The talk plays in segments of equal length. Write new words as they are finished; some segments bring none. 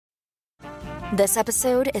This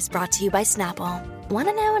episode is brought to you by Snapple. Want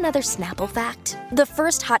to know another Snapple fact? The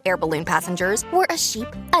first hot air balloon passengers were a sheep,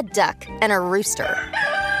 a duck, and a rooster.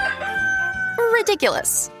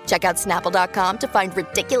 Ridiculous. Check out Snapple.com to find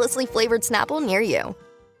ridiculously flavored Snapple near you.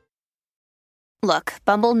 Look,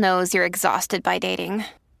 Bumble knows you're exhausted by dating.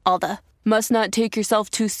 All the, must not take yourself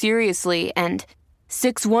too seriously, and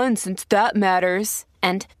 6'1" since that matters,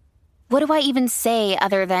 and what do I even say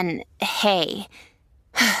other than, hey?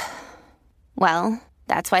 Well,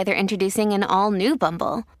 that's why they're introducing an all-new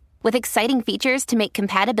Bumble, with exciting features to make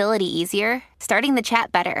compatibility easier, starting the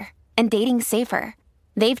chat better, and dating safer.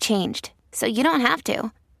 They've changed, so you don't have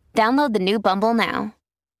to. Download the new Bumble now.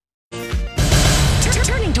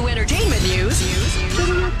 Turning to entertainment news,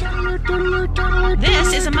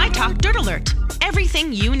 this is a My Talk Dirt Alert.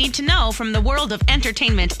 Everything you need to know from the world of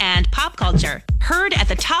entertainment and pop culture. Heard at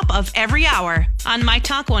the top of every hour on My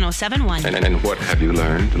Talk 107.1. And what have you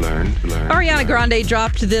learned? Ariana Grande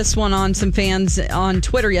dropped this one on some fans on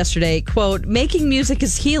Twitter yesterday. Quote, making music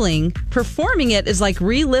is healing. Performing it is like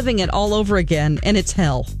reliving it all over again, and it's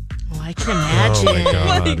hell. Oh, I can imagine.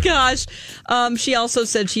 Oh my gosh. She also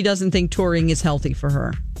said she doesn't think touring is healthy for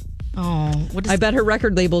her. Oh, I bet her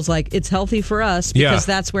record label's like, it's healthy for us because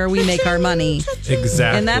that's where we make our money.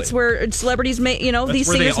 Exactly. And that's where celebrities make, these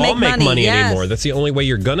singers they all make money. Anymore. That's the only way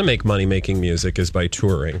you're going to make money making music is by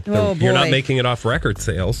touring. Oh, you're not boy. making it off record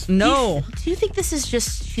sales. No. Do you think this is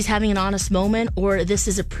just she's having an honest moment, or this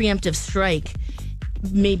is a preemptive strike,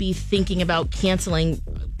 maybe thinking about canceling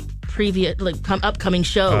upcoming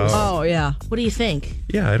shows? Oh, yeah. What do you think?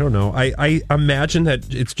 Yeah, I don't know. I imagine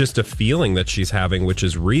that it's just a feeling that she's having, which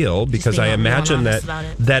is real, because I imagine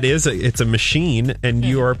that it's a machine, and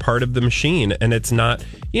you are part of the machine, and it's not,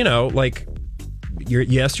 like, you're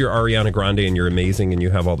Ariana Grande, and you're amazing, and you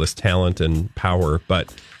have all this talent and power,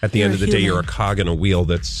 but at the end of the day, you're a cog in a wheel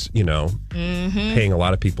that's, paying a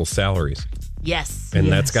lot of people's salaries. Yes.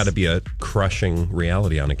 And that's got to be a crushing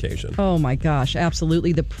reality on occasion. Oh, my gosh.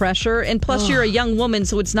 Absolutely. The pressure. And plus, you're a young woman,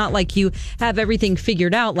 so it's not like you have everything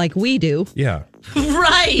figured out like we do. Yeah.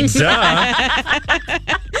 Right. Duh.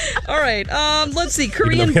 All right. Let's see. Even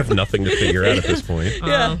Korean. though we have nothing to figure out at this point.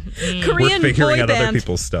 Yeah. We're Korean figuring boy out band. other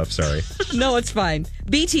people's stuff. Sorry. No, it's fine.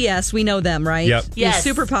 BTS, we know them, right? Yep. They're Yes.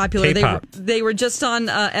 super popular. K-pop. They were just on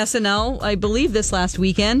SNL, I believe, this last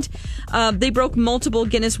weekend. They broke multiple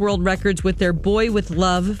Guinness World Records with their Boy with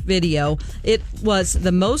Love video. It was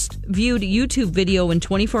the most viewed YouTube video in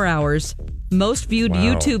 24 hours. Most viewed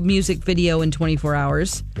YouTube music video in 24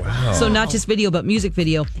 hours. Wow. So not just video, but music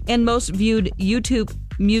video. And most viewed YouTube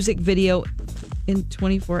music video in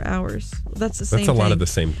 24 hours. That's the same thing. That's a lot of the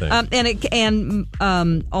same thing. And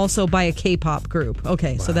also by a K-pop group.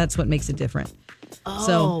 Okay, so that's what makes it different.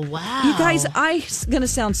 Oh, wow. You guys, I'm going to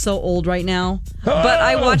sound so old right now, but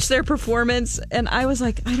I watched their performance and I was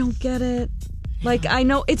like, I don't get it. Like, I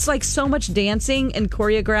know it's like so much dancing and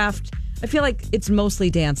choreographed. I feel like it's mostly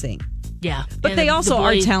dancing. Yeah. But And they also the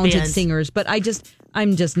are boy talented band. singers, but I'm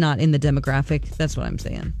just not in the demographic. That's what I'm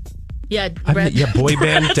saying. Yeah. Boy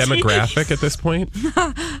band demographic at this point?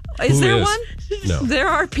 Is there is? one? No. There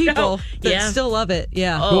are people that Yeah. still love it.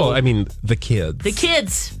 Yeah. Well, I mean, the kids. The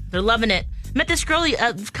kids, they're loving it. Met this girl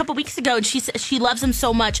a couple weeks ago, and she loves them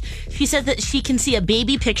so much. She said that she can see a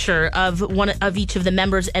baby picture of one of each of the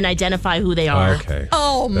members and identify who they are. Okay.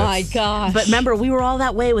 Oh my gosh. But remember, we were all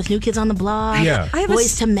that way with New Kids on the Block. Yeah. I have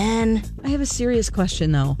Boys to Men. I have a serious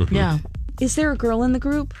question though. Yeah. Is there a girl in the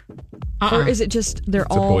group? Or is it just they're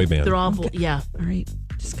It's all a boy band. They're all, yeah. All right.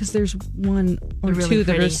 Just because there's one or They're really two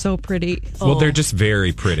that are pretty. so pretty. Well, they're just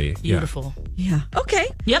very pretty. Beautiful. Yeah. Okay.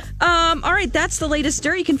 Yep. All right. That's the latest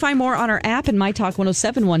dirt. You can find more on our app and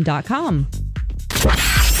mytalk1071.com.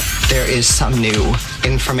 There is some new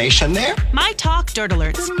information there. My Talk Dirt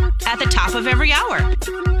Alerts at the top of every hour.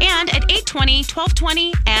 And at 8:20,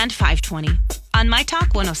 12:20, and 5:20 on My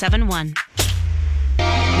Talk 107.1.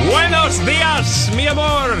 Buenos dias, mi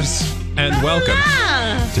amores. And welcome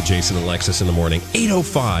to Jason and Alexis in the morning.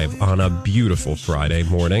 8:05 on a beautiful Friday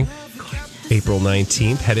morning. April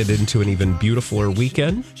 19th, headed into an even beautifuler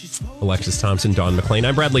weekend. Alexis Thompson, Dawn McClain.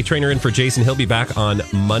 I'm Bradley Trainer in for Jason. He'll be back on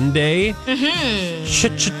Monday. Thanks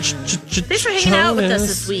for hanging out with us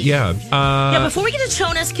this week. Yeah. Yeah, before we get to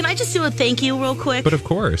Jonas, can I just do a thank you real quick? But of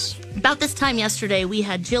course. About this time yesterday, we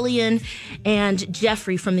had Jillian and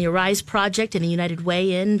Jeffrey from the Arise Project and the United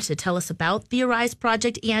Way in to tell us about the Arise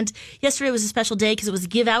Project. And yesterday was a special day because it was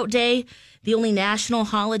Give Out Day, the only national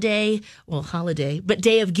holiday, but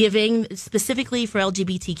day of giving specifically for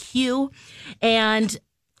LGBTQ. And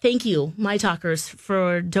thank you, My Talkers,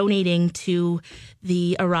 for donating to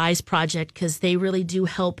the Arise Project, because they really do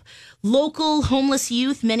help local homeless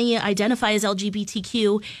youth, many identify as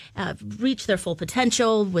LGBTQ, reach their full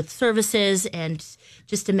potential with services, and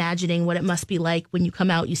just imagining what it must be like when you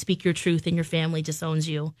come out, you speak your truth, and your family disowns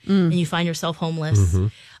you, and you find yourself homeless.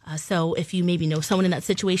 So if you maybe know someone in that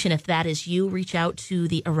situation, if that is you, reach out to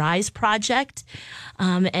the Arise Project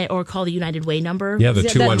or call the United Way number. Yeah, the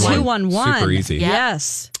 211. 211. Super easy. Yeah.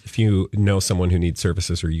 Yes. If you know someone who needs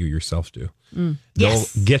services or you yourself do.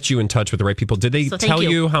 Yes. They'll get you in touch with the right people. Did they So thank tell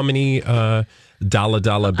you how many dollar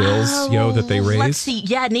bills that they raised? Let's see.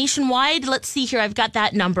 Yeah, nationwide. Let's see here. I've got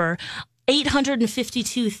that number.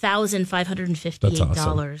 $852,558. That's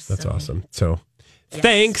awesome. That's awesome. So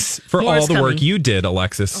thanks for More all is the work coming. you did,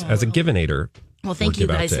 Alexis, as a Givinator. Well, thank or you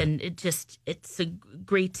Give Out guys, Day. and it's a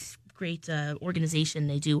great organization.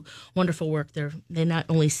 They do wonderful work. They not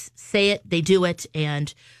only say it, they do it,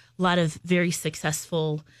 and a lot of very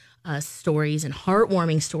successful stories and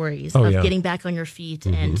heartwarming stories of getting back on your feet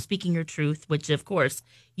and speaking your truth. Which, of course,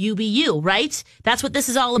 you be you, right? That's what this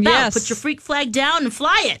is all about. Yes. Put your freak flag down and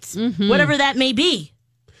fly it, whatever that may be.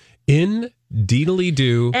 In deedly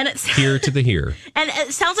do, And it's here to the here. And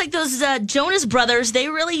it sounds like those Jonas brothers. They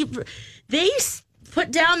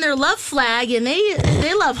put down their love flag, and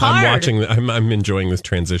they love hard. I'm enjoying this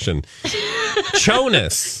transition.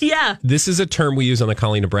 Jonas. Yeah. This is a term we use on the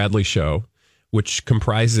Colleen and Bradley show, which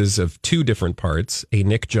comprises of two different parts, a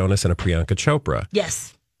Nick Jonas and a Priyanka Chopra.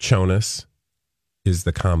 Yes. Jonas is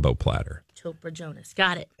the combo platter. Chopra Jonas.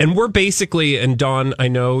 Got it. And we're basically, and Dawn, I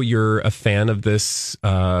know you're a fan of this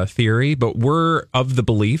theory, but we're of the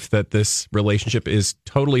belief that this relationship is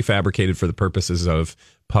totally fabricated for the purposes of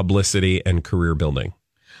publicity and career building.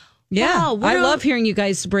 Yeah. Wow, I love hearing you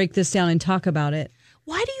guys break this down and talk about it.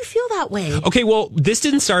 Why do you feel that way? Okay, well, this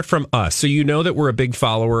didn't start from us. So you know that we're a big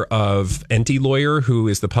follower of Enty Lawyer, who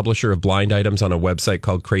is the publisher of blind items on a website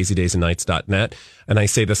called crazydaysandnights.net. And I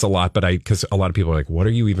say this a lot, but because a lot of people are like, what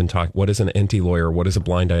are you even talking? What is an Enty Lawyer? What is a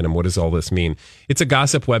blind item? What does all this mean? It's a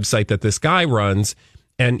gossip website that this guy runs.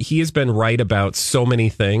 And he has been right about so many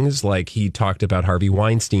things. Like he talked about Harvey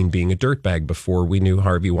Weinstein being a dirtbag before we knew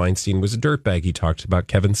Harvey Weinstein was a dirtbag. He talked about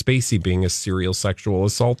Kevin Spacey being a serial sexual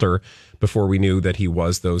assaulter before we knew that he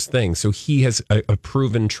was those things. So he has a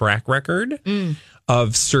proven track record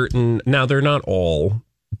of certain. Now, they're not all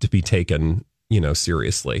to be taken,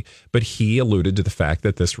 seriously. But he alluded to the fact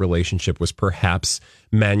that this relationship was perhaps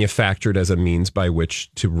manufactured as a means by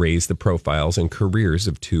which to raise the profiles and careers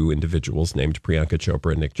of two individuals named Priyanka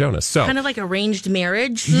Chopra and Nick Jonas. So Kind of like arranged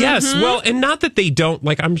marriage. yes, well, and not that they don't,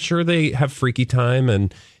 like, I'm sure they have freaky time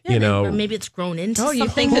and, or maybe it's grown into something you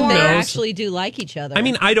think that more. they actually do like each other? I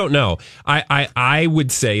mean, I don't know. I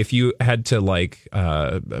would say if you had to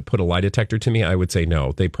put a lie detector to me, I would say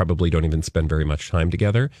no. They probably don't even spend very much time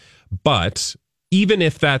together. But even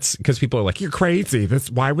if that's because people are like, you're crazy.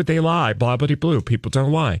 Why would they lie? Blah, blah, blah. People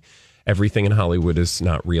don't lie. Everything in Hollywood is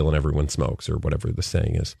not real and everyone smokes, or whatever the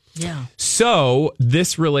saying is. Yeah. So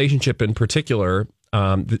this relationship in particular,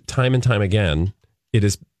 time and time again, it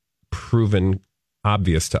is proven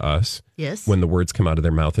obvious to us. Yes. When the words come out of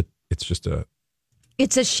their mouth, it's just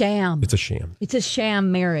it's a sham. It's a sham. It's a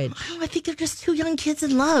sham marriage. I think they're just two young kids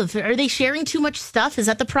in love. Are they sharing too much stuff? Is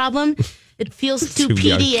that the problem? It feels too Two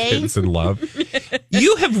young PDA. kids in love.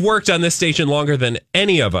 You have worked on this station longer than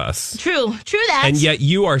any of us. True that. And yet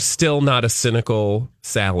you are still not a cynical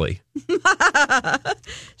Sally.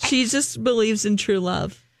 She just believes in true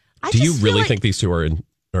love. I Do you just feel really like- think these two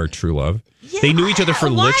are true love? Yeah, They knew each other for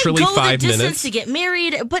why literally go 5 the distance minutes. to get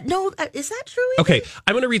married? But no, is that true? Even? Okay,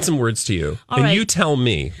 I'm going to read some words to you, All and right. you tell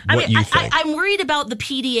me what you think. I'm worried about the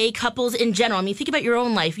PDA couples in general. I mean, think about your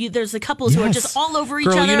own life. There's the couples who are Yes. just all over each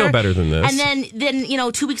Girl, other. you know better than this. And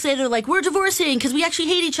then 2 weeks later, they're like, we're divorcing because we actually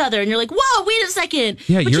hate each other. And you're like, whoa, wait a second.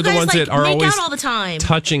 Yeah, but you're you the guys, ones that are make always out all the time.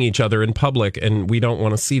 touching each other in public, and we don't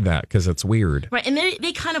want to see that because it's weird. Right, and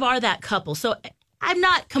they kind of are that couple. So I'm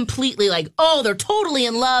not completely like, oh, they're totally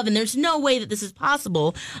in love and there's no way that this is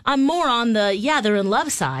possible. I'm more on the, they're in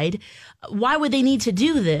love side. Why would they need to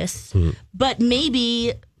do this? But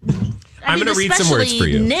maybe... I'm going to read some words for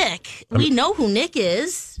you. Nick. We know who Nick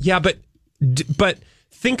is. Yeah, but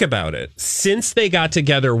think about it. Since they got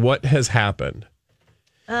together, what has happened?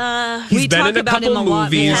 He's We been talk in a about couple him a lot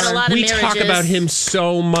movies. more. Had a lot of We talk marriages. about him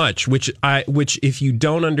so much, which if you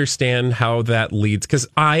don't understand how that leads, because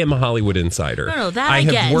I am a Hollywood insider. No, that I I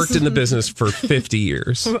have get. worked in the business for 50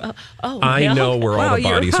 years. I know where all the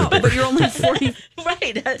bodies are buried. But you're only 43.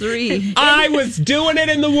 Right. I was doing it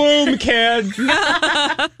in the womb, kids.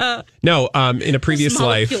 No, in a previous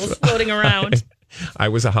life, Molecules floating around. I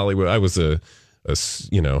was a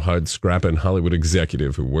hard scrapping Hollywood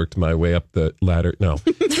executive who worked my way up the ladder. No.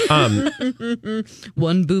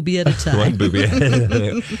 One boobie at a time. One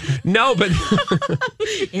boobie. No, but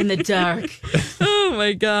in the dark. Oh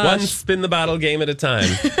my gosh. One spin the bottle game at a time.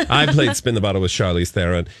 I played spin the bottle with Charlize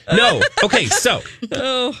Theron. No. Okay, so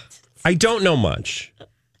I don't know much,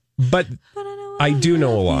 but I do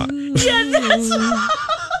know a lot. Yeah, that's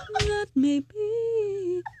that may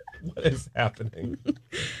be. What is happening?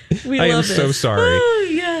 I am so sorry. Oh,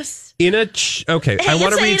 yes. I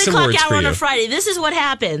want to read some words for you. On a Friday. This is what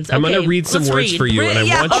happens. I'm going to read some words for you, and I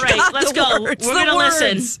want you. All right, let's go. We're going to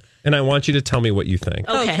listen. And I want you to tell me what you think.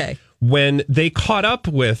 Okay. When they caught up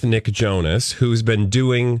with Nick Jonas, who's been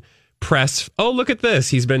doing press. Oh, look at this.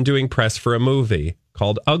 He's been doing press for a movie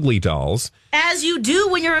called Ugly Dolls. As you do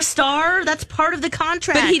when you're a star. That's part of the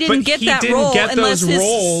contract. But he didn't get that role unless his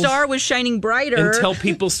star was shining brighter. Until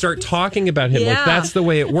people start talking about him. Like, that's the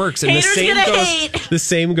way it works. And the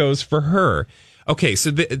same goes for her. Okay,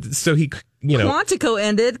 so he, Quantico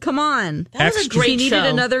ended. Come on. That was a great show. He needed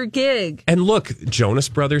another gig. And look, Jonas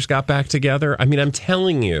Brothers got back together. I mean, I'm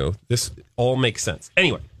telling you, this all makes sense.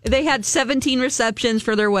 Anyway. They had 17 receptions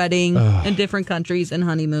for their wedding in different countries and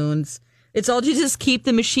honeymoons. It's all to just keep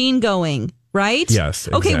the machine going, right? Yes,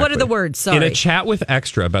 exactly. Okay, what are the words? Sorry. In a chat with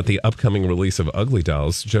Extra about the upcoming release of Ugly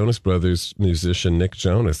Dolls, Jonas Brothers musician Nick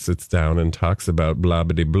Jonas sits down and talks about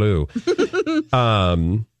blah-bitty-blue.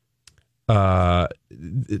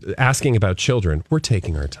 Asking about children. We're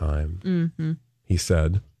taking our time, he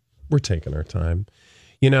said. We're taking our time.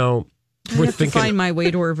 I have to find my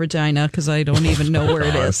way to her vagina because I don't even know where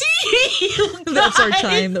it is. That's our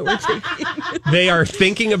time that we're taking. They are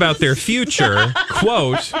thinking about their future,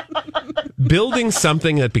 quote, building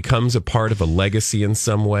something that becomes a part of a legacy in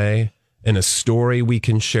some way and a story we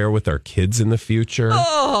can share with our kids in the future.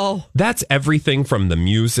 Oh. That's everything from the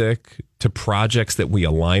music to projects that we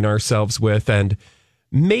align ourselves with, and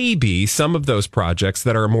maybe some of those projects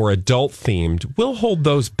that are more adult themed, we'll hold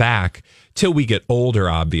those back till we get older,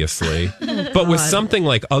 obviously. But with something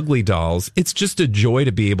like Ugly Dolls, it's just a joy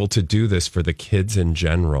to be able to do this for the kids in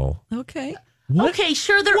general. Okay. Okay,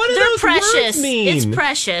 sure, they're precious. It's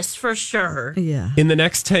precious for sure. Yeah. In the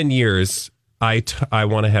next 10 years, I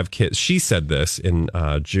want to have kids. She said this in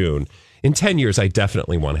June. In 10 years, I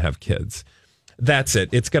definitely want to have kids. That's it.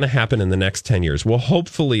 It's going to happen in the next 10 years. Well,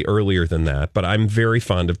 hopefully earlier than that, but I'm very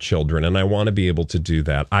fond of children and I want to be able to do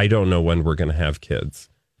that. I don't know when we're going to have kids.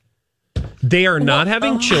 They are not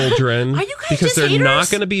having children because they're not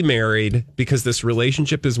going to be married, because this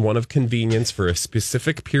relationship is one of convenience for a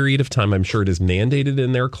specific period of time. I'm sure it is mandated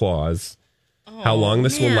in their clause how long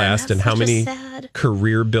this will last and how many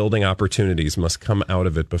career building opportunities must come out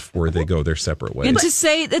of it before they go their separate ways. And to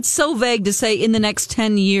say, it's so vague to say in the next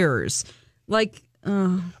 10 years. Like,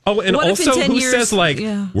 and also who says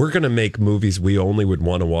we're going to make movies we only would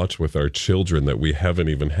want to watch with our children that we haven't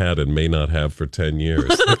even had and may not have for 10 years.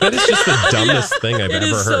 That is just the dumbest thing I've ever heard. It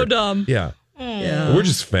is so dumb. Yeah. We're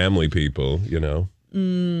just family people, I don't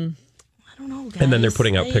know, guys. And then they're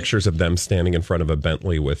putting out pictures of them standing in front of a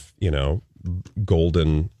Bentley with,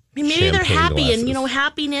 golden maybe they're happy glasses. And,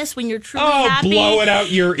 happiness when you're truly happy. Blow it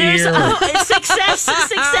out your ear. Success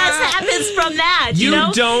happens from that. You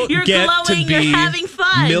don't you're get glowing, to be you're having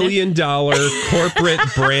fun. $1 million corporate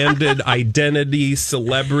branded identity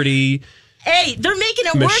celebrity. Hey, they're making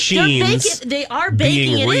it work. They are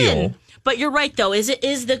baking it real. in. But you're right, though. Is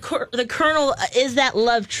the kernel? Is that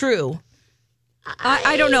love true?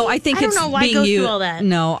 I don't know. I think it's why being go you. Through all that.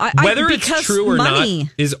 No, whether it's true or not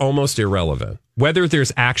is almost irrelevant. Whether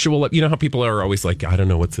there's actual, how people are always like, I don't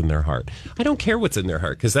know what's in their heart. I don't care what's in their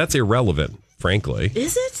heart because that's irrelevant, frankly.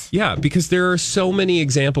 Is it? Yeah, because there are so many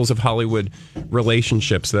examples of Hollywood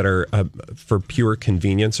relationships that are for pure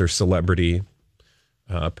convenience or celebrity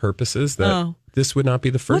purposes that this would not be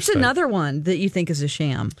the first. What's another one that you think is a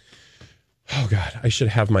sham? Oh, God, I should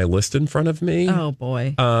have my list in front of me. Oh,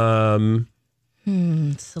 boy.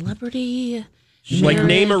 Celebrity. Like,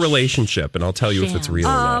 name a relationship, and I'll tell you if it's real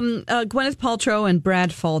or not. Gwyneth Paltrow and Brad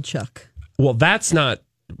Falchuk. Well, that's not,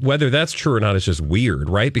 whether that's true or not, it's just weird,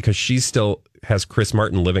 right? Because she still has Chris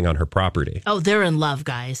Martin living on her property. Oh, they're in love,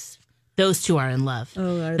 guys. Those two are in love.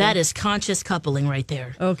 Oh, that is conscious coupling right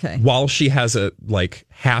there. Okay. While she has a,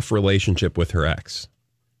 half relationship with her ex.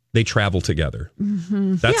 They travel together.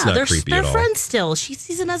 Mm-hmm. That's not creepy at all. They're friends still. She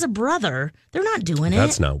sees him as a brother. They're not doing it.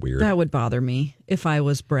 That's not weird. That would bother me if I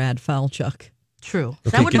was Brad Falchuk. True.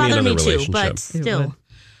 Okay, that would bother me too, but still.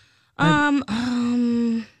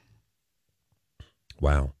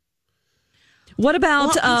 Wow. What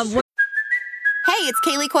about... Hey, it's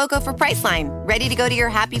Kaylee Cuoco for Priceline. Ready to go to your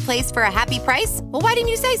happy place for a happy price? Well, why didn't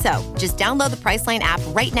you say so? Just download the Priceline app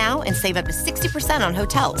right now and save up to 60% on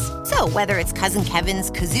hotels. So whether it's Cousin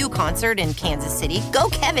Kevin's Kazoo Concert in Kansas City, go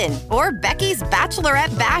Kevin, or Becky's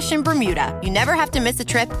Bachelorette Bash in Bermuda, you never have to miss a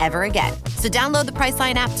trip ever again. So download the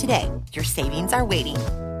Priceline app today. Your savings are waiting.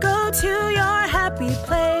 Go to your happy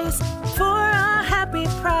place for a happy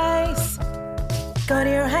price. Go to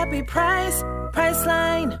your happy price,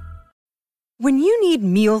 Priceline. When you need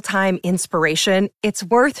mealtime inspiration, it's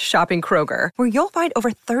worth shopping Kroger, where you'll find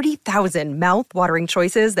over 30,000 mouth-watering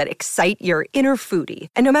choices that excite your inner foodie.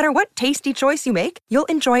 And no matter what tasty choice you make, you'll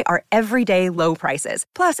enjoy our everyday low prices,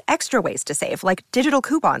 plus extra ways to save, like digital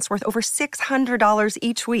coupons worth over $600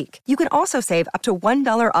 each week. You can also save up to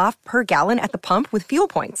 $1 off per gallon at the pump with fuel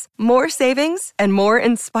points. More savings and more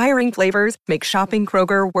inspiring flavors make shopping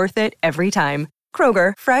Kroger worth it every time.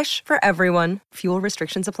 Kroger, fresh for everyone. Fuel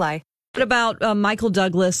restrictions apply. What about Michael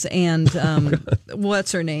Douglas and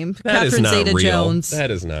what's her name? That Catherine is not Zeta-Jones.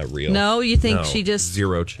 That is not real. No, you think she just...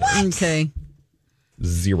 Zero chance. Okay.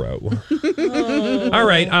 Zero. All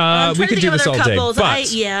right, we could do this all couples.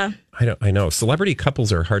 day, but I know celebrity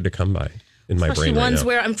couples are hard to come by in my Especially brain. ones right now.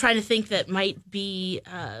 where I'm trying to think that might be,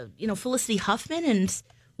 Felicity Huffman and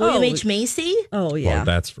William H. Macy. Oh yeah, well,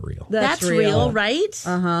 that's for real. That's real, right?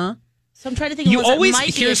 So I'm trying to think. Of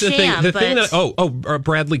Here's the thing. The thing that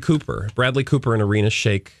Bradley Cooper and Arena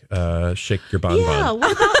Shake your bonbon. Yeah.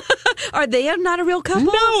 What about? Are they not a real couple?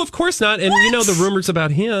 No, of course not. And you know the rumors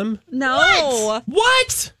about him. No.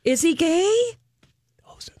 What? Is he gay?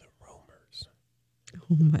 Those are the rumors.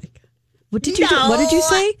 Oh my god! What did you do? What did you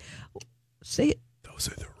say? Say it. Those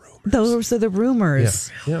are the rumors. Those are the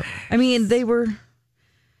rumors. Yeah. I mean, they were.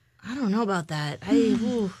 I don't know about that.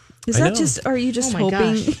 Is that just? Are you just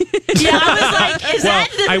hoping? Yeah, I was like, is that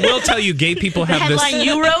the I will tell you, gay people have this. headline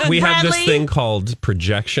you wrote, we have this Bradley? thing called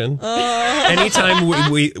projection. Anytime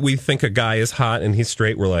we think a guy is hot and he's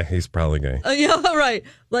straight, we're like, he's probably gay. Yeah, right.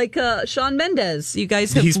 Like Shawn Mendes. You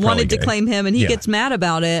guys have He's probably wanted to gay. claim him, and he gets mad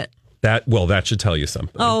about it. That should tell you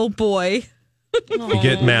something. Oh boy. If you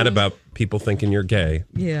get mad about people thinking you're gay,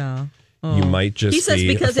 Yeah. you might He just says be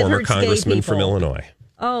a because it former hurts gay congressman from people. Illinois,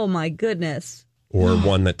 Oh my goodness. or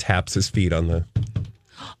one that taps his feet on the.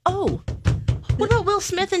 Oh, what about Will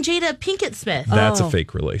Smith and Jada Pinkett Smith? That's a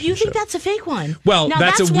fake relationship. You think that's a fake one? Well, Now,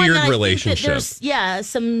 that's a one weird that I think that relationship. there's,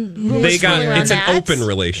 some rumors They got swirling around it's an that. open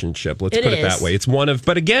relationship. Let's It put it that is. way. It's one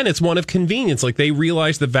of convenience. Like they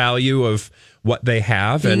realize the value of what they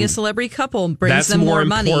have, Being and a celebrity couple brings that's them more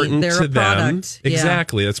money. important They're to a product. them. Yeah.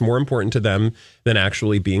 Exactly. That's more important to them than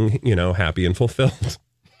actually being, happy and fulfilled.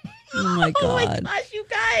 Oh my Oh my god. gosh, you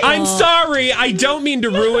guys! I'm sorry. I don't mean to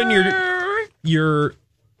ruin your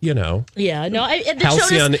Yeah, no. The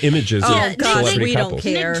halcyon Jonas, images Oh, of gosh, celebrity we don't couples.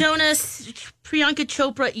 care. Nick Jonas, Priyanka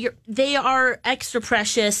Chopra, they are extra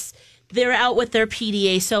precious. They're out with their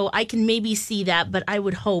PDA, so I can maybe see that. But I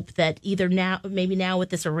would hope that maybe now with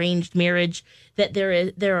this arranged marriage, that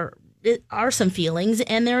there are some feelings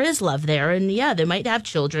and there is love there, and they might have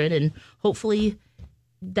children, and hopefully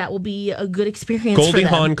that will be a good experience for Goldie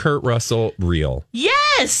them. Hawn, Kurt Russell, real.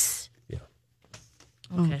 Yes. Yeah.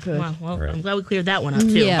 Okay. good. Well, right. I'm glad we cleared that one up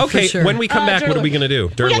too. Yeah. Okay, for sure. when we come back, what are we going to do?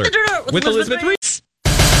 Dirt We got the Alert. Dirt Alert with Elizabeth Reese.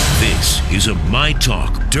 This is a My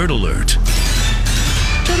Talk Dirt Alert.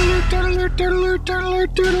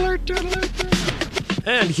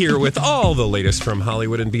 And here with all the latest from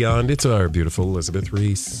Hollywood and beyond, it's our beautiful Elizabeth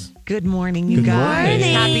Reese. Good morning, you Good guys.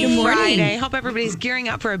 morning. Happy Good morning. Friday. Hope everybody's gearing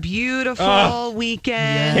up for a beautiful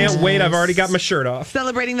weekend. Can't wait. I've already got my shirt off.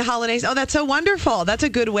 Celebrating the holidays. Oh, that's so wonderful. That's a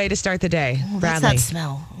good way to start the day. What's Bradley. that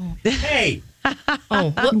smell? Hey,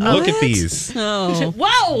 Oh, look at these. Oh.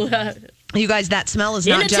 whoa! You guys, that smell is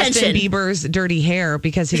not Justin Inattention. Bieber's dirty hair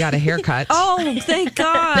because he got a haircut. Oh, thank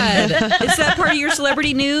God. Is that part of your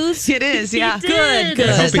celebrity news? It is, yeah. Good, good.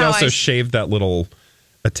 I hope is he how also I- shaved that little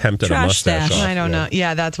attempt at a Trash mustache stash. off. I don't know.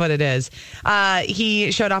 Yeah, that's what it is.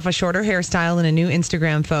 He showed off a shorter hairstyle in a new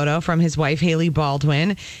Instagram photo from his wife, Haley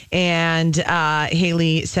Baldwin. And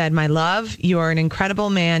Haley said, "My love, you are an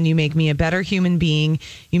incredible man. You make me a better human being.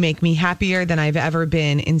 You make me happier than I've ever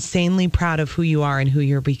been. Insanely proud of who you are and who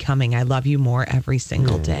you're becoming. I love you more every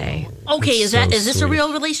single day." Okay, That's is so this a sweet.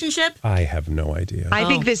 real relationship? I have no idea. I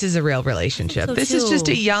think this is a real relationship. So This is just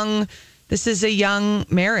too. This is a young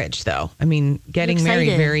marriage, though. I mean, getting I'm married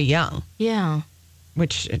excited. very young, Yeah.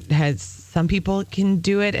 which has some people can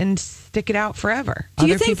do it and stick it out forever. Do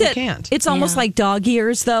you Other think people that can't. it's almost like dog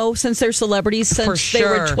years, though, since they're celebrities, since they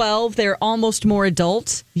were 12, they're almost more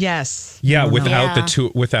adult? Yes. Yeah, without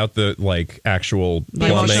the like actual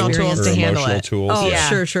emotional tools or to handle emotional it. tools. Oh,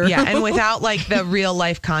 Yeah. sure. Yeah, and without like the real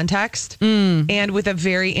life context and with a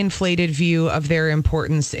very inflated view of their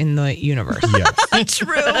importance in the universe. Yes.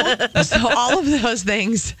 True. So all of those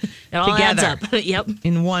things It all together adds up. Yep.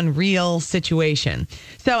 in one real situation.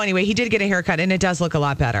 So anyway, he did get a haircut and it does look a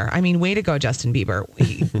lot better. I mean, way to go, Justin Bieber.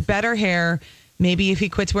 Better hair. Maybe if he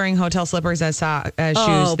quits wearing hotel slippers as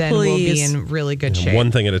shoes, then we'll be in really good shape.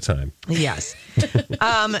 One thing at a time. Yes.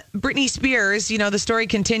 Britney Spears, the story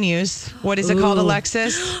continues. What is it called,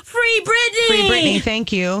 Alexis? Free Britney. Free Britney,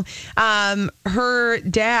 thank you. Her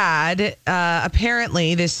dad,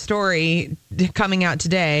 apparently, this story coming out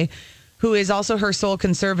today, who is also her sole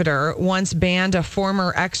conservator, once banned a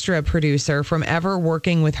former extra producer from ever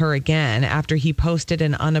working with her again after he posted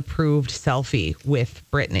an unapproved selfie with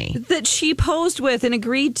Britney. That she posed with and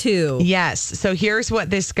agreed to. Yes. So here's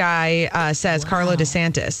what this guy says, Carlos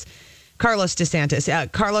DeSantis.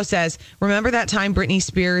 Carlos says, remember that time Britney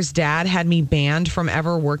Spears' dad had me banned from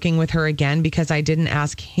ever working with her again because I didn't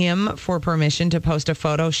ask him for permission to post a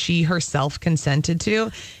photo she herself consented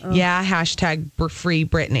to? Yeah, hashtag free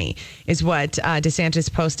Britney is what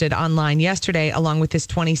DeSantis posted online yesterday, along with this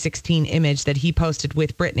 2016 image that he posted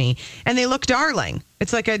with Britney. And they look darling.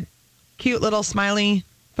 It's like a cute little smiley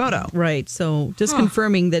photo. Right. So just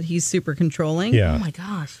confirming that he's super controlling. Yeah. Oh my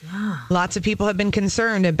gosh. Yeah. Lots of people have been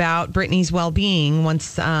concerned about Britney's well-being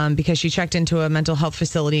once because she checked into a mental health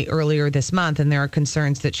facility earlier this month, and there are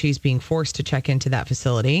concerns that she's being forced to check into that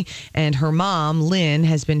facility. And her mom, Lynn,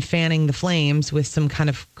 has been fanning the flames with some kind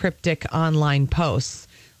of cryptic online posts,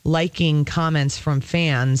 liking comments from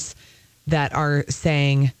fans that are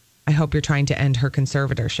saying, I hope you're trying to end her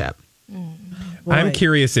conservatorship. I'm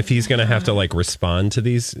curious if he's going to have to like respond to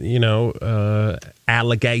these,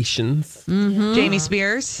 allegations. Jamie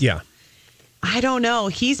Spears? Yeah. I don't know.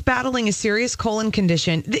 He's battling a serious colon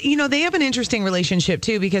condition. They have an interesting relationship,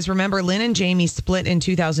 too, because remember, Lynn and Jamie split in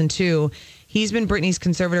 2002. He's been Britney's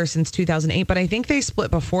conservator since 2008, but I think they split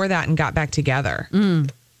before that and got back together.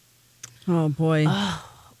 Oh, boy.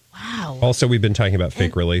 Wow. Also, we've been talking about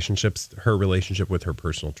fake relationships. Her relationship with her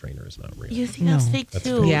personal trainer is not real. You think that's fake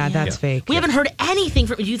too? Yeah, that's fake. We haven't heard anything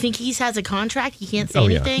from. Do you think he has a contract? He can't say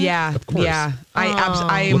anything. Yeah, of course. Yeah,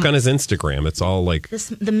 I look on his Instagram. It's all like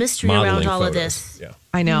the mystery around all of this. Yeah,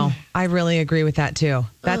 I know. I really agree with that too.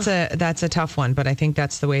 That's a tough one, but I think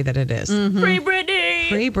that's the way that it is. Free Britney.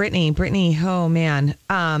 Free Britney. Oh man.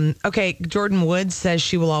 Okay. Jordan Woods says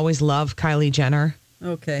she will always love Kylie Jenner.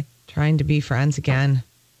 Okay. Trying to be friends again.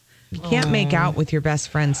 You can't make out with your best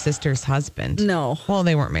friend's sister's husband. No. Well,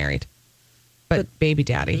 they weren't married, but baby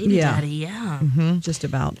daddy. Baby daddy, yeah. Mm-hmm. Just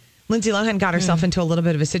about. Lindsay Lohan got herself into a little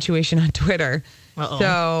bit of a situation on Twitter.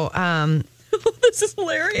 So, this is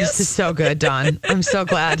hilarious. This is so good, Dawn. I'm so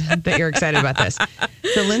glad that you're excited about this.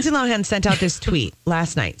 So Lindsay Lohan sent out this tweet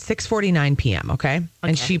last night, 6:49 p.m., okay?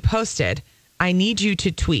 And she posted, I need you to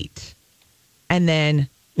tweet. And then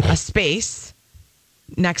a space,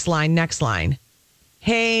 next line.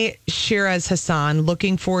 Hey, Shiraz Hassan,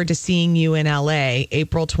 looking forward to seeing you in LA,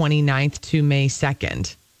 April 29th to May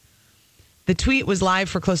 2nd. The tweet was live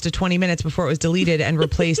for close to 20 minutes before it was deleted and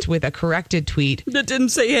replaced with a corrected tweet. That didn't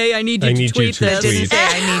say, hey, I need you to tweet this. That didn't say,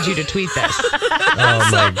 I need you to tweet this. Oh,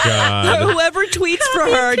 my God. Whoever tweets for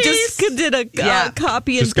her just did a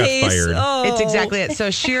copy and just got paste. fired. Oh. It's exactly it. So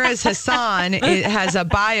Shiraz Hassan has a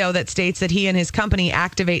bio that states that he and his company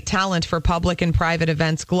activate talent for public and private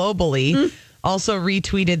events globally. Also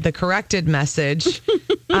retweeted the corrected message.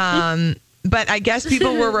 But I guess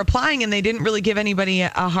people were replying and they didn't really give anybody a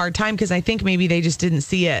hard time because I think maybe they just didn't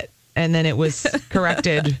see it. And then it was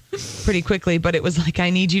corrected pretty quickly. But it was like,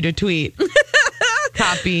 I need you to tweet.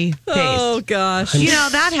 Copy, paste. Oh, gosh.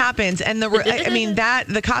 That happens. And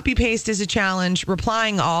the copy paste is a challenge.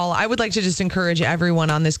 Replying all. I would like to just encourage everyone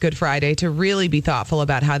on this Good Friday to really be thoughtful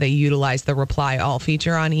about how they utilize the reply all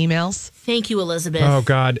feature on emails. Thank you, Elizabeth. Oh,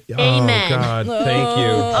 God. Amen. Oh, God. Thank you.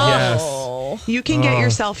 Yes. You can get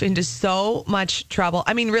yourself into so much trouble.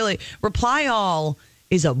 I mean, really, reply all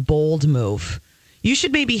is a bold move. You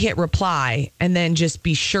should maybe hit reply and then just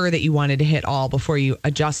be sure that you wanted to hit all before you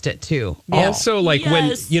adjust it to all. Also, like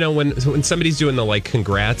when somebody's doing the like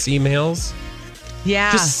congrats emails,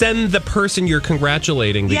 just send the person you're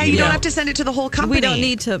congratulating the email. You don't have to send it to the whole company. We don't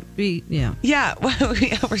need to be, Yeah,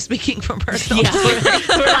 we're speaking from personal. Yeah.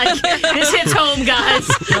 We're like, this hits home, guys.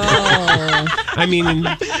 I mean,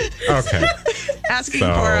 okay. Asking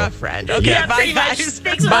for a friend. Okay, Yeah, bye, guys.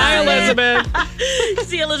 Thanks, Bye, Elizabeth.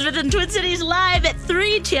 See Elizabeth in Twin Cities live at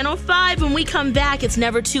 3, Channel 5. When we come back, it's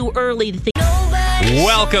never too early to think.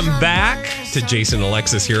 Welcome back to Jason and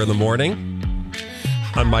Alexis here in the morning.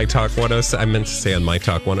 On My Talk 107. I meant to say on My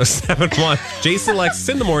Talk 1071. Jason Alexis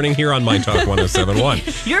in the morning here on My Talk 1071.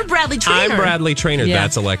 You're Bradley Trainer. I'm Bradley Trainer. Yeah.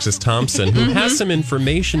 That's Alexis Thompson, who has some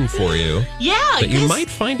information for you Yeah, that you yes. might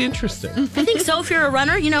find interesting. I think so. If you're a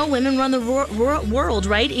runner, women run the world,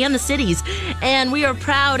 right? And the cities. And we are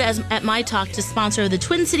proud at My Talk to sponsor the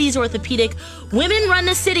Twin Cities Orthopedic Women Run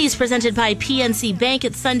the Cities, presented by PNC Bank.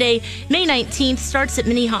 It's Sunday, May 19th. Starts at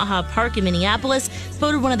Minnehaha Park in Minneapolis. It's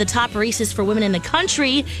voted one of the top races for women in the country.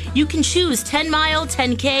 You can choose 10-mile,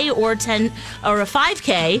 10K, or a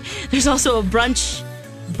 5K. There's also a brunch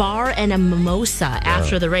bar and a mimosa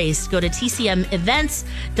after the race. Go to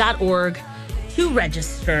tcmevents.org to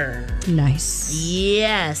register. Nice.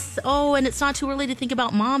 Yes. Oh, and it's not too early to think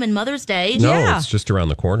about Mom and Mother's Day. No, Yeah. it's just around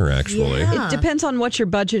the corner, actually. Yeah. It depends on what your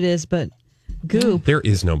budget is, but Goop. There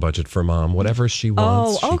is no budget for Mom. Whatever she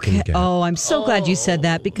wants, she okay. can get. Oh, I'm so glad you said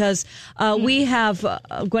that because we have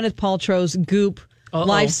Gwyneth Paltrow's Goop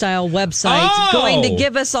lifestyle website going to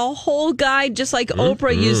give us a whole guide just like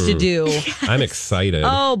Oprah used to do. I'm excited.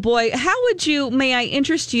 Oh boy, how would you? May I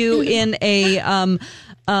interest you in a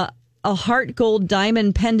heart gold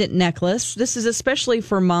diamond pendant necklace? This is especially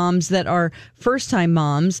for moms that are first time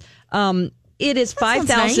moms. It is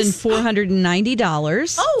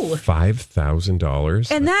 $5,490. Oh,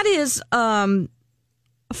 $5,000. And that is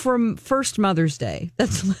from first Mother's Day.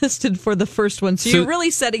 That's listed for the first one. So you're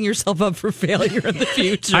really setting yourself up for failure in the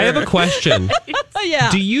future. I have a question.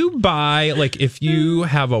 Yeah. Do you buy, like, if you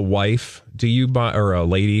have a wife, do you buy, or a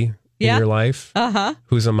lady in your life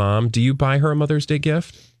who's a mom, do you buy her a Mother's Day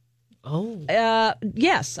gift?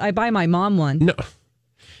 Yes, I buy my mom one. No.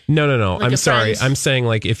 Like I'm a sorry. friend? I'm saying,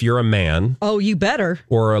 like, if you're a man Oh, you better.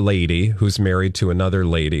 or a lady who's married to another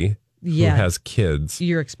lady Yeah. who has kids,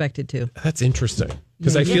 You're expected to. that's interesting.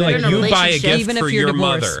 Because I Yeah, feel you're like in a you buy a relationship. gift Even if for you're your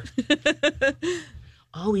divorced. mother.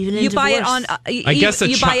 oh, even in You buy it divorce. on. I guess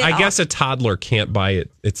I guess a toddler can't buy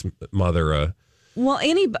its mother Well,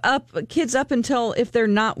 any kids up until if they're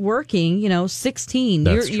not working, 16,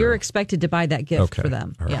 That's you're true. expected to buy that gift Okay. for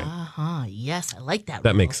them. All right. Yeah. Yes, I like that. That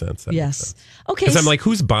rule. makes sense. Yes. Okay. Because I'm like,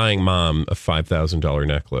 who's buying Mom a $5,000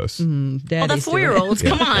 necklace? Oh, the Daddy's doing it. 4-year-olds.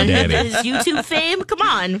 Come on. Daddy. His YouTube fame. Come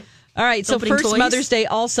on. All right. So Opening first toys? Mother's Day.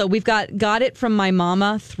 Also, we've got It From My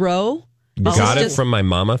Mama Throw. Got it from my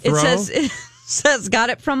mama throw? It says Got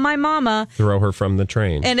It From My Mama. Throw her from the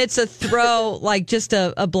train. And it's a throw, like just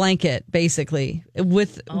a blanket, basically,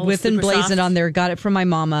 with super emblazoned soft. on there. Got it from my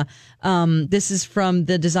mama. This is from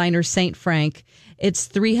the designer Saint Frank. It's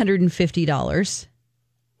 $350.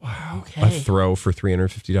 Okay. A throw for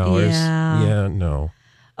 $350? Yeah. Yeah, no.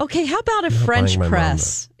 Okay, how about a not French buying my mom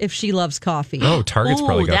press if she loves coffee? Oh, Target's Ooh,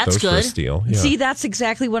 probably got that's those for a good. steal. Yeah. See, that's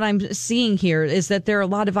exactly what I'm seeing here is that there are a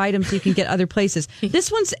lot of items you can get other places.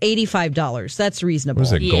 This one's $85. That's reasonable.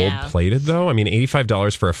 Was it Yeah. gold plated though? I mean,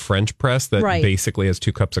 $85 for a French press that Right. basically has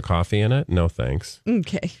 2 cups of coffee in it? No thanks.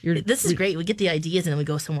 Okay. This is great. We get the ideas and then we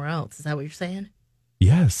go somewhere else. Is that what you're saying?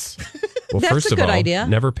 Yes. Well, That's first a of good all, idea.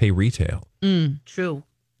 never pay retail. True.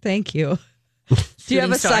 Thank you. Do you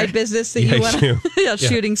have a Shooting star. side business that Yeah, you I want do. to? Yeah,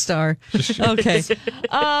 shooting star. Okay.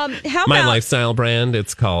 How My about lifestyle brand,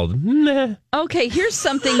 it's called Meh. Okay, here's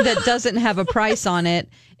something that doesn't have a price on it,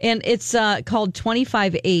 and it's called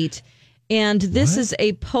 25/8, and this is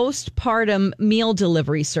a postpartum meal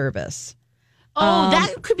delivery service. Oh,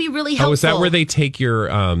 that could be really helpful. Oh, is that where they take your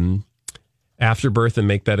afterbirth and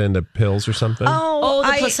make that into pills or something? Oh,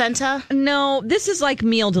 the placenta? No, this is like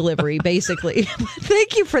meal delivery, basically.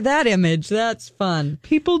 Thank you for that image. That's fun.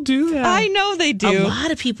 People do that. I know they A do.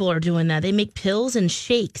 lot of people are doing that. They make pills and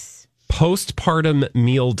shakes. Postpartum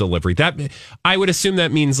meal delivery. That I would assume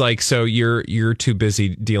that means like so you're too busy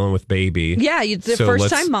dealing with baby. Yeah, you're the So first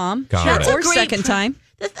let's- time mom, Got That's it. a or great second time.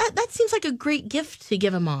 That seems like a great gift to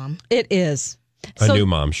give a mom. It is. A So new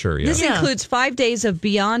mom, sure, yeah. This includes 5 days of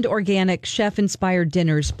beyond organic, chef-inspired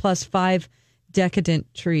dinners, plus 5 decadent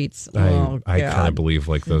treats. I kind of God. believe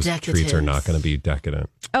like those treats are not going to be decadent.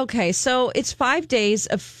 Okay, so it's 5 days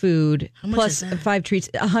of food much plus is that? 5 treats,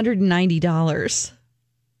 $190.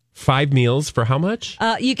 5 meals for how much?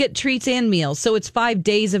 You get treats and meals, so it's 5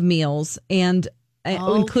 days of meals and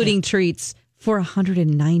including treats for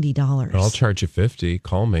 $190. I'll charge you $50.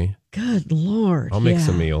 Call me. Good Lord. I'll make yeah.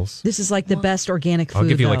 some meals. This is like the best organic food. I'll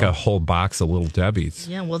give you like though. a whole box of Little Debbie's.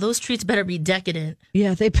 Yeah, well, those treats better be decadent.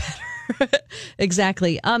 Yeah, they better.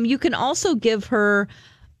 Exactly. You can also give her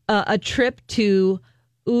a trip to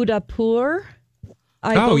Udaipur.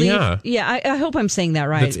 I believe. I hope I'm saying that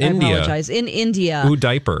right. That's India. I apologize. In India.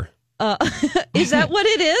 Udaipur. Is that what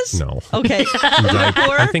it is? No. Okay.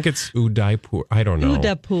 I think it's Udaipur. I don't know.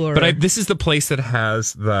 Udaipur. But this is the place that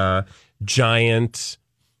has the giant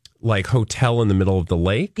like hotel in the middle of the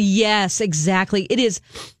lake. Yes, exactly. It is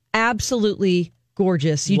absolutely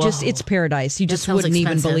gorgeous. It's paradise. You just wouldn't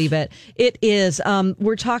even believe it. It is.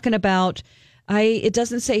 We're talking about, it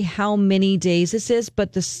doesn't say how many days this is,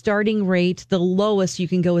 but the starting rate, the lowest you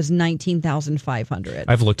can go is $19,500.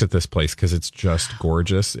 I've looked at this place because it's just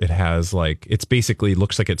gorgeous. It has it's basically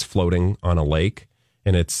looks like it's floating on a lake.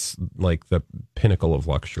 And it's like the pinnacle of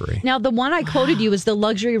luxury. Now, the one I quoted you is the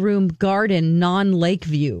luxury room garden non-lake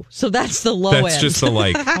view. So that's the low end. That's just the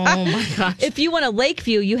lake. Oh, my gosh. If you want a lake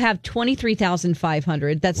view, you have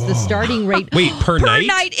 $23,500. That's the starting rate. Wait, per night? Per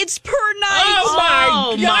night. It's per night.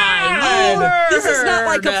 Oh, my God. This is not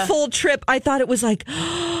like a full trip. I thought it was like...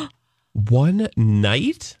 One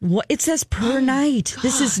night? What? It says per night. Gosh.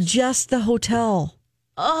 This is just the hotel.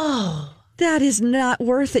 Oh. That is not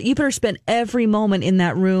worth it. You better spend every moment in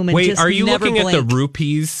that room and just are you never looking blink. at the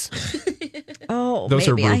rupees? Oh, those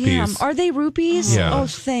maybe are rupees. I am. Are they rupees? Yeah. Oh,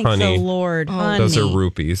 thank Honey. the Lord. Oh, those are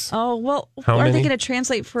rupees. Oh, well, How are many? they going to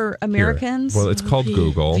translate for Americans? Here. Well, it's called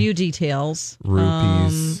Google. View details.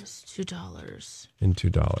 Rupees. $2. And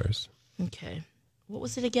 $2. Okay. What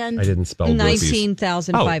was it again? I didn't spell rupees.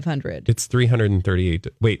 $19,500. It's $338.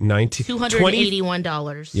 Wait,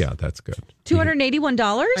 $281. Yeah, that's good.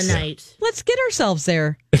 $281 a night. Let's get ourselves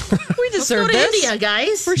there. We deserve Let's go to India,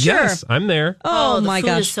 guys. For sure. Yes, I'm there. Oh my the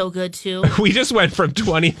food gosh, is so good too. We just went from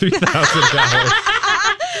 $23,000.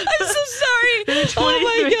 I'm so sorry. Oh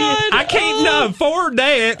my God. I can't afford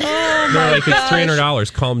that. Oh my It's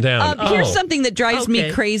 $300. Calm down. Here's something that drives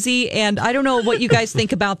me crazy, and I don't know what you guys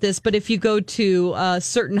think about this, but if you go to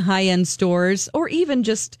certain high-end stores or even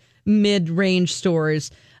just mid-range stores,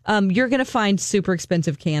 you're going to find super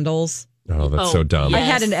expensive candles. Oh, that's so dumb. I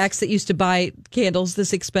had an ex that used to buy candles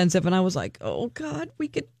this expensive, and I was like, oh, God, we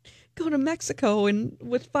could go to Mexico and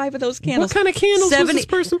with 5 of those candles. What kind of candles was this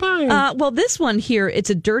person buying? Well, this one here, it's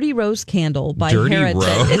a Dirty Rose candle by Dirty Heritage. Rose?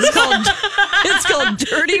 It's called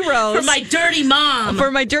Dirty Rose. For my dirty mom. For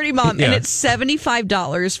my dirty mom. Yeah. And it's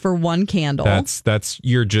 $75 for one candle. That's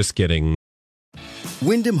you're just getting...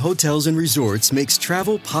 Wyndham Hotels and Resorts makes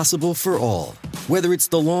travel possible for all. Whether it's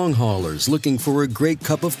the long haulers looking for a great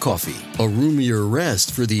cup of coffee, a roomier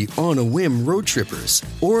rest for the on-a-whim road trippers,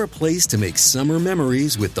 or a place to make summer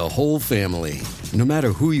memories with the whole family. No matter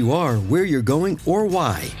who you are, where you're going, or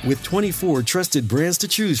why, with 24 trusted brands to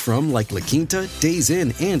choose from like La Quinta, Days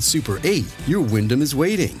Inn, and Super 8, your Wyndham is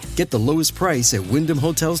waiting. Get the lowest price at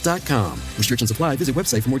WyndhamHotels.com. Restrictions apply. Visit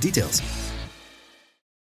website for more details.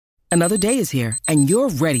 Another day is here, and you're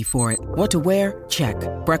ready for it. What to wear? Check.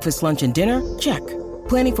 Breakfast, lunch, and dinner? Check.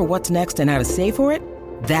 Planning for what's next and how to save for it?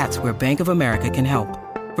 That's where Bank of America can help.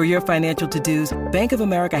 For your financial to-dos, Bank of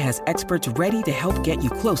America has experts ready to help get you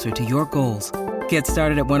closer to your goals. Get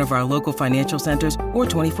started at one of our local financial centers or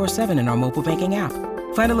 24/7 in our mobile banking app.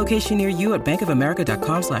 Find a location near you at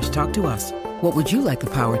bankofamerica.com/talktous. What would you like the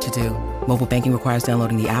power to do? Mobile banking requires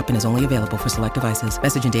downloading the app and is only available for select devices.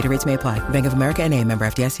 Message and data rates may apply. Bank of America N.A., member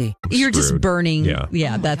FDIC. You're just burning.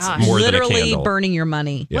 Yeah, that's More literally burning your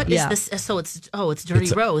money. What is this? So it's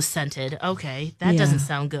Dirty Rose scented. Okay, that doesn't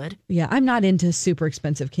sound good. Yeah, I'm not into super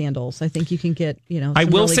expensive candles. I think you can get some I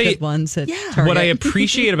will really say good ones at Target. What I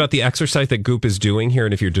appreciate about the exercise that Goop is doing here,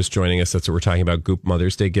 and if you're just joining us, that's what we're talking about. Goop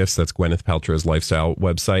Mother's Day gifts. That's Gwyneth Paltrow's lifestyle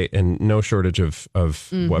website, and no shortage of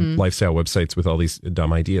lifestyle websites with all these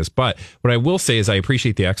dumb ideas. But what I will say is I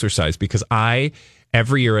appreciate the exercise because I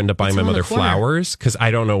every year end up buying my mother flowers because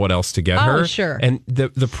I don't know what else to get her. Sure. And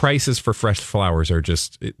the prices for fresh flowers are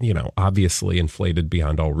just, obviously inflated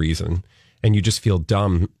beyond all reason. And you just feel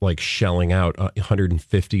dumb, like shelling out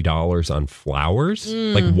 $150 on flowers,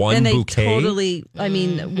 like one and they bouquet. Totally,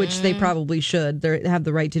 which they probably should. They have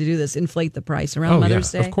the right to do this. Inflate the price around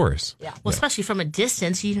Mother's Day. Of course. Yeah. Well, especially from a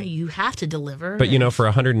distance, you have to deliver. But for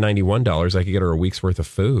 $191, I could get her a week's worth of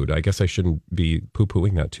food. I guess I shouldn't be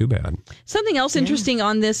poo-pooing that too bad. Something else interesting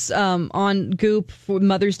on this on Goop for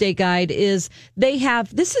Mother's Day guide is they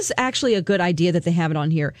have. This is actually a good idea that they have it on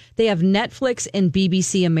here. They have Netflix and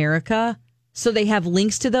BBC America. So they have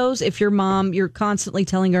links to those. If your mom, you're constantly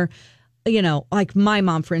telling her, like my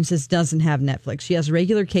mom, for instance, doesn't have Netflix. She has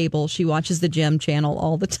regular cable. She watches the Gem channel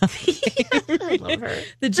all the time. I love her.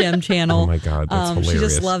 The Gem channel. Oh my God, that's hilarious. She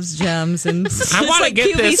just loves gems. And I want to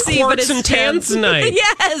get this quartz and tanzanite.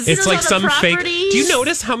 Yes. It's like some fake. properties. Do you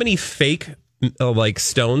notice how many fake like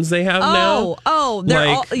stones they have now. They're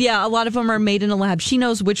like, all, a lot of them are made in a lab. She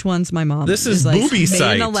knows which ones my mom. This is like, booby made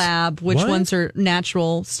site. in a lab. Which ones are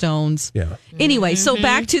natural stones? Yeah. Anyway, so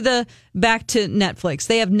back to Netflix.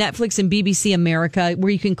 They have Netflix and BBC America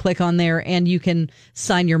where you can click on there and you can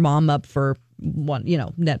sign your mom up for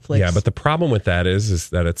Netflix. Yeah, but the problem with that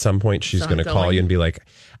is that at some point she's going to call you and be like,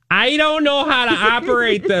 I don't know how to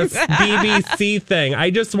operate this BBC thing. I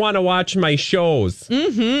just want to watch my shows.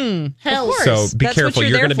 Mm-hmm. Hell, of so be careful.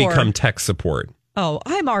 You're going to for. become tech support. Oh,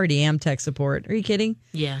 I already am tech support. Are you kidding?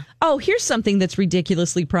 Yeah. Oh, here's something that's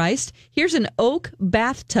ridiculously priced. Here's an oak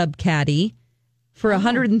bathtub caddy for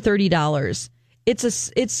 $130.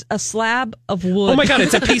 It's a slab of wood. Oh my God,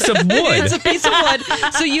 it's a piece of wood. It's a piece of wood.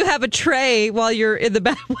 So you have a tray while you're in the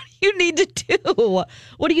bath. What do you need to do?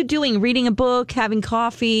 What are you doing? Reading a book, having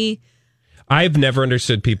coffee? I've never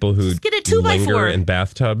understood people who get a 2x4. linger in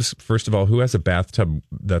bathtubs. First of all, who has a bathtub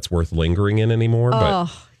that's worth lingering in anymore? But,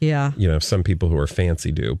 yeah. Some people who are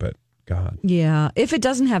fancy do, but God. Yeah. If it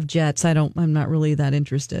doesn't have jets, I'm not really that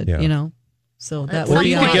interesed, So that or would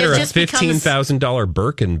you be could get her a becomes... $15,000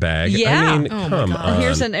 Birkin bag. Yeah. I mean, come on.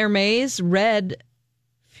 Here's an Hermes red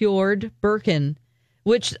Fjord Birkin,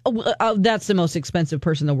 which that's the most expensive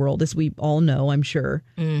purse in the world, as we all know, I'm sure.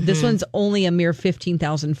 Mm-hmm. This one's only a mere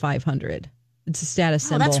 $15,500. It's a status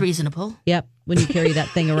symbol. That's reasonable. Yep, when you carry that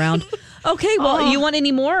thing around. Okay, well, you want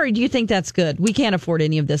any more, or do you think that's good? We can't afford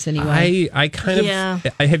any of this anyway. I kind of...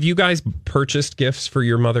 Have you guys purchased gifts for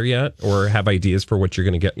your mother yet? Or have ideas for what you're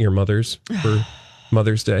going to get your mothers for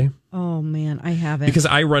Mother's Day? Oh, man, I haven't. Because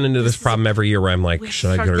I run into this problem every year where I'm like,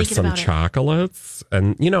 should I get her some chocolates?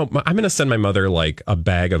 And, I'm going to send my mother like a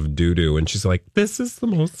bag of doo-doo. And she's like, this is the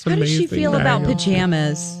most amazing. How does she feel bag. about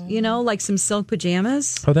pajamas? Like some silk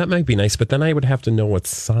pajamas? Oh, that might be nice. But then I would have to know what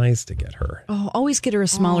size to get her. Oh, always get her a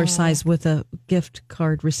smaller size with a gift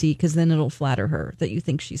card receipt, because then it'll flatter her that you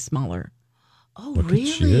think she's smaller. Oh, Look really?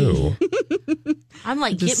 At you. I'm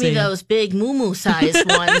like, get me those big moo sized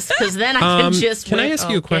ones, because then I can just. Can I ask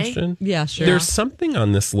you a question? Yeah, sure. There's something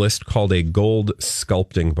on this list called a gold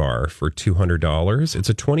sculpting bar for $200. It's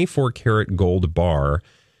a 24 karat gold bar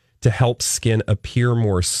to help skin appear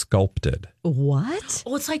more sculpted. What?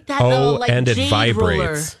 Oh, it's like that. And it jade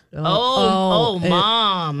vibrates. Roller.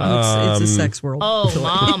 Mom. It's a sex world. Oh,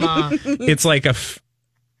 mama. It's like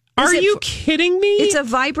Are you kidding me? It's a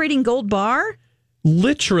vibrating gold bar?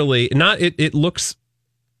 Literally, not it looks.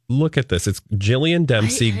 Look at this. It's Jillian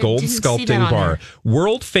Dempsey gold sculpting bar.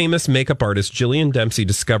 World famous makeup artist Jillian Dempsey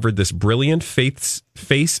discovered this brilliant face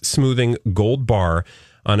smoothing gold bar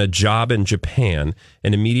on a job in Japan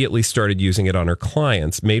and immediately started using it on her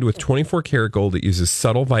clients. Made with 24 karat gold, it uses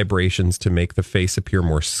subtle vibrations to make the face appear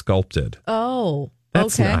more sculpted. Oh.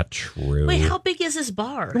 That's not true. Wait, how big is this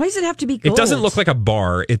bar? Why does it have to be gold? It doesn't look like a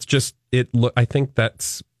bar. It's just I think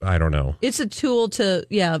that's, I don't know. It's a tool to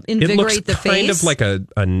invigorate the face. Kind of like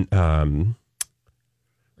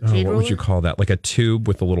what would you call that? Like a tube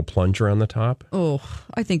with a little plunger on the top. Oh,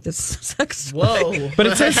 I think this is sex. Whoa! But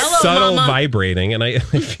it says subtle vibrating, and I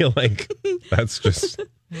feel like that's just.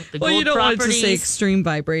 Well, you don't want it to say extreme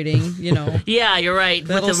vibrating, Yeah, you're right.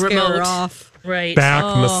 That'll with the scare remote her off. Right. Back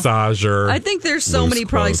massager. I think there's so many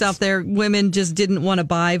products out there. Women just didn't want to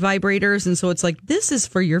buy vibrators, and so it's like, this is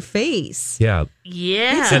for your face. Yeah.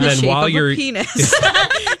 Yeah. It's and the then shape while of you're a penis.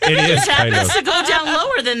 It is kind of. to go down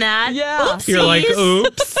lower than that. Yeah. Oopsies. You're like,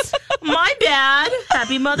 oops. My bad.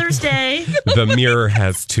 Happy Mother's Day. The mirror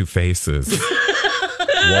has two faces.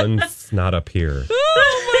 One's not up here.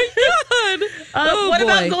 Oh my God. What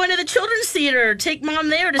about going to the children's theater? Take mom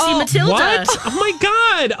there to see Matilda. What? Oh my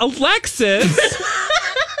God, Alexis!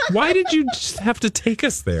 Why did you just have to take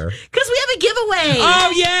us there? Because we have a giveaway.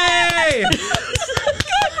 Oh, yay!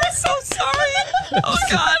 God, we're so sorry. Oh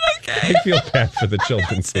God, okay. I feel bad for the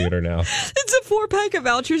children's theater now. It's a 4-pack of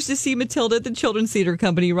vouchers to see Matilda at the Children's Theater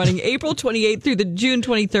Company, running April 28th through the June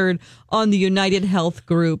 23rd on the United Health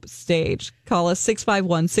Group stage. Call us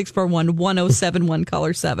 651-641-1071,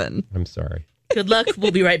 caller 7. I'm sorry. Good luck.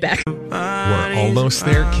 We'll be right back. We're almost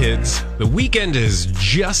there, kids. The weekend is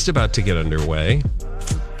just about to get underway.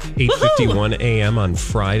 8:51 a.m. on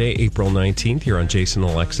Friday, April 19th, here on Jason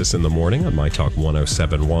and Alexis in the Morning on My Talk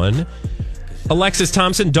 1071. Alexis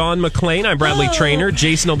Thompson, Dawn McClain. I'm Bradley Traynor.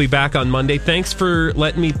 Jason will be back on Monday. Thanks for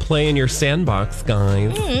letting me play in your sandbox,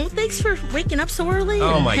 guys. Thanks for waking up so early.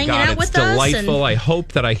 Oh and my hanging God, out it's with delightful. Us I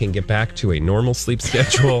hope that I can get back to a normal sleep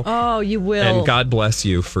schedule. Oh, you will. And God bless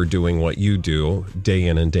you for doing what you do day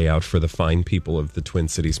in and day out for the fine people of the Twin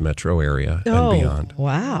Cities metro area and beyond.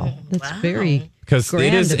 Wow. That's very because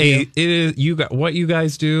grand what you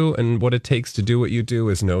guys do and what it takes to do what you do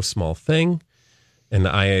is no small thing. And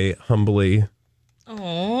I humbly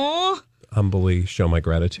Aww. show my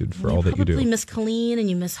gratitude for all that you do. You probably miss Colleen and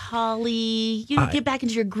you miss Holly. You get back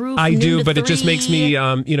into your groove. I do, but 3. it just makes me,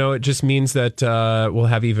 it just means that we'll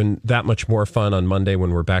have even that much more fun on Monday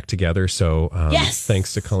when we're back together. So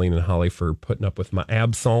thanks to Colleen and Holly for putting up with my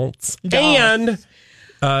absence. And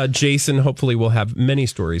Jason, hopefully we'll have many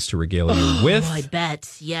stories to regale you with. I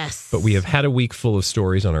bet, yes. But we have had a week full of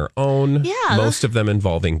stories on our own. Yeah. Most of them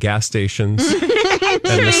involving gas stations and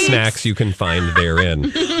the snacks you can find therein.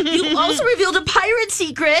 You also revealed a pirate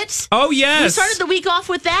secret. Oh, yes. We started the week off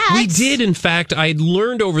with that. We did. In fact, I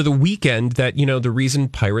learned over the weekend that, the reason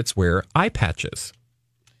pirates wear eye patches.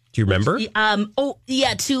 Do you remember?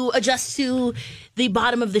 To adjust to the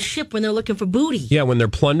bottom of the ship when they're looking for booty. Yeah, when they're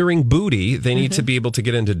plundering booty, they need to be able to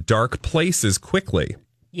get into dark places quickly.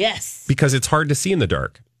 Yes. Because it's hard to see in the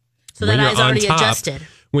dark. So that eye's already adjusted.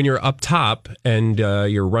 When you're up top and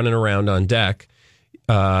you're running around on deck,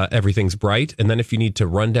 everything's bright. And then if you need to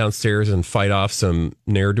run downstairs and fight off some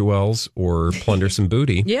ne'er-do-wells or plunder some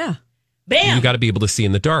booty, bam, you got to be able to see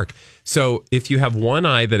in the dark. So if you have one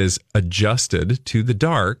eye that is adjusted to the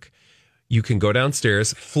dark, you can go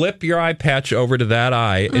downstairs, flip your eye patch over to that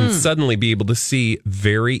eye, and suddenly be able to see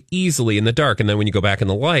very easily in the dark. And then when you go back in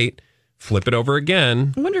the light, flip it over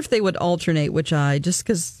again. I wonder if they would alternate which eye, just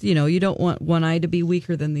because, you don't want one eye to be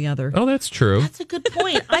weaker than the other. Oh, that's true. That's a good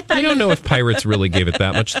point. I don't know if pirates really gave it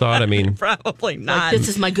that much thought. I mean, probably not. This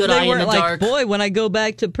is my good eye in the dark. Boy, when I go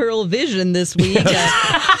back to Pearl Vision this week, they told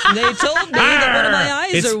me that one of my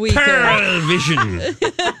eyes are weaker. Pearl Vision.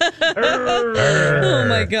 Oh,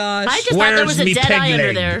 my gosh. I just thought there was a dead eye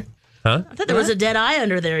under there. Huh? I thought there was a dead eye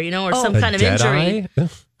under there, or some kind of injury. Eye?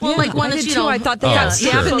 Well, like one that's, I thought they got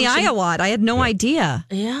stabbed in the eye a lot. I had no idea.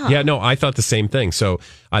 Yeah. Yeah, no, I thought the same thing. So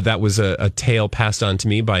that was a tale passed on to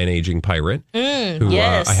me by an aging pirate who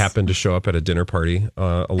I happened to show up at a dinner party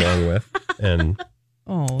along with. And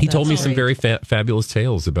he told me some very fabulous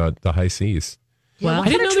tales about the high seas. Well, I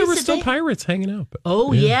didn't know there were still pirates hanging out.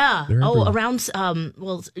 But, yeah. everywhere. Around,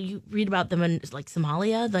 you read about them in like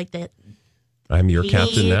Somalia, like that. I'm your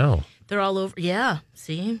captain now. They're all over. Yeah.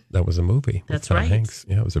 See? That was a movie. That's with Tom right. Hanks.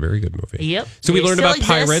 Yeah, it was a very good movie. Yep. So we learned still about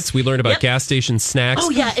exist. pirates. We learned about gas station snacks. Oh,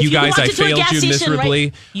 yeah. If You guys, walked I into a failed gas you station, miserably.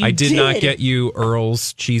 right? You I did not did. get you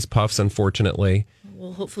Earl's cheese puffs, unfortunately.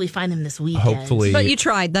 We'll hopefully find them this weekend. Hopefully. But you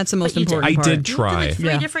tried. That's the most important part. I did try. You went to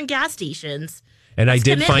like 3 different gas stations. And I That's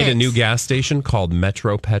did find a commitment. new gas station called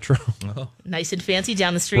Metro Petro. Nice and fancy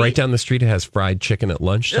down the street. Right down the street, it has fried chicken at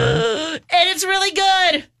lunchtime. And it's really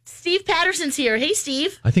good. Steve Patterson's here. Hey,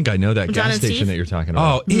 Steve. I think I know that John gas and station Steve? that you're talking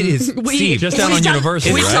about. Oh, it is Steve. Just down on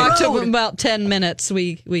University, We right? talked to him about 10 minutes.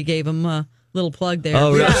 We gave him a little plug there.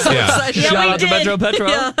 Oh, really? Yeah. Shout out to Metro Petro.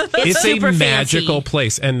 Yeah. It's a super magical fancy.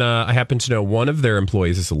 place. And I happen to know one of their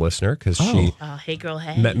employees is a listener because she Oh, hey, girl,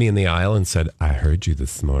 hey. met me in the aisle and said, I heard you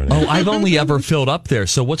this morning. Oh, I've only ever filled up there.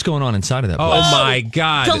 So what's going on inside of that place? Oh, my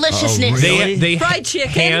God. Deliciousness. really? They Fried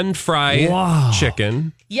chicken. hand fry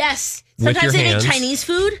chicken. Yes. With Sometimes your they hands. make Chinese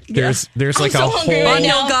food. There's like I'm a so hungry whole... right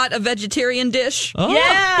now. Anya got a vegetarian dish. Oh.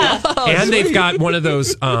 Yeah. And they've got one of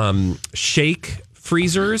those shake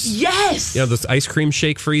freezers. Yes. Those ice cream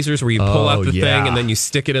shake freezers where you pull out the thing and then you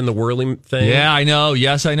stick it in the whirling thing. Yeah, I know.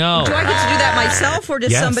 Yes, I know. Do I get to do that myself, or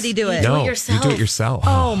does Yes. somebody do it? No, Do it yourself. you do it yourself.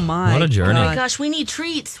 Oh, my. What a journey. Oh, my God. gosh. We need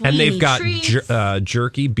treats. And they've got treats.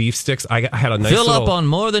 jerky, beef sticks. I had a nice Fill little... up on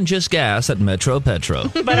more than just gas at Metro Petro.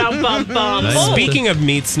 Ba-dum-bum-bum. Nice. Speaking of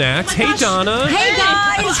meat snacks, hey, Donna. Hey,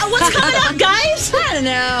 guys. What's coming up, guys? I don't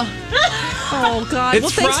know. Oh, God. It's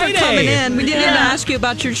well, thanks Friday. for coming in. We didn't even ask you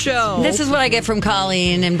about your show. This is what I get from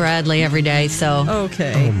Colleen and Bradley every day, so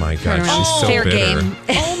Okay. Oh, my God. She's so fair bitter. game.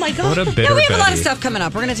 Oh, my God. What a bitter No, we have a lot of Betty. stuff coming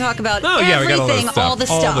up. We're going to talk about Oh, yeah, we got all everything, the stuff. all the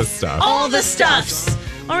stuff. All the stuff. All the stuffs.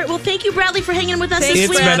 All right. Well, thank you, Bradley, for hanging with us this It's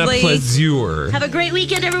week. been a Bradley. pleasure. Have a great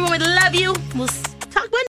weekend, everyone. We love you. We'll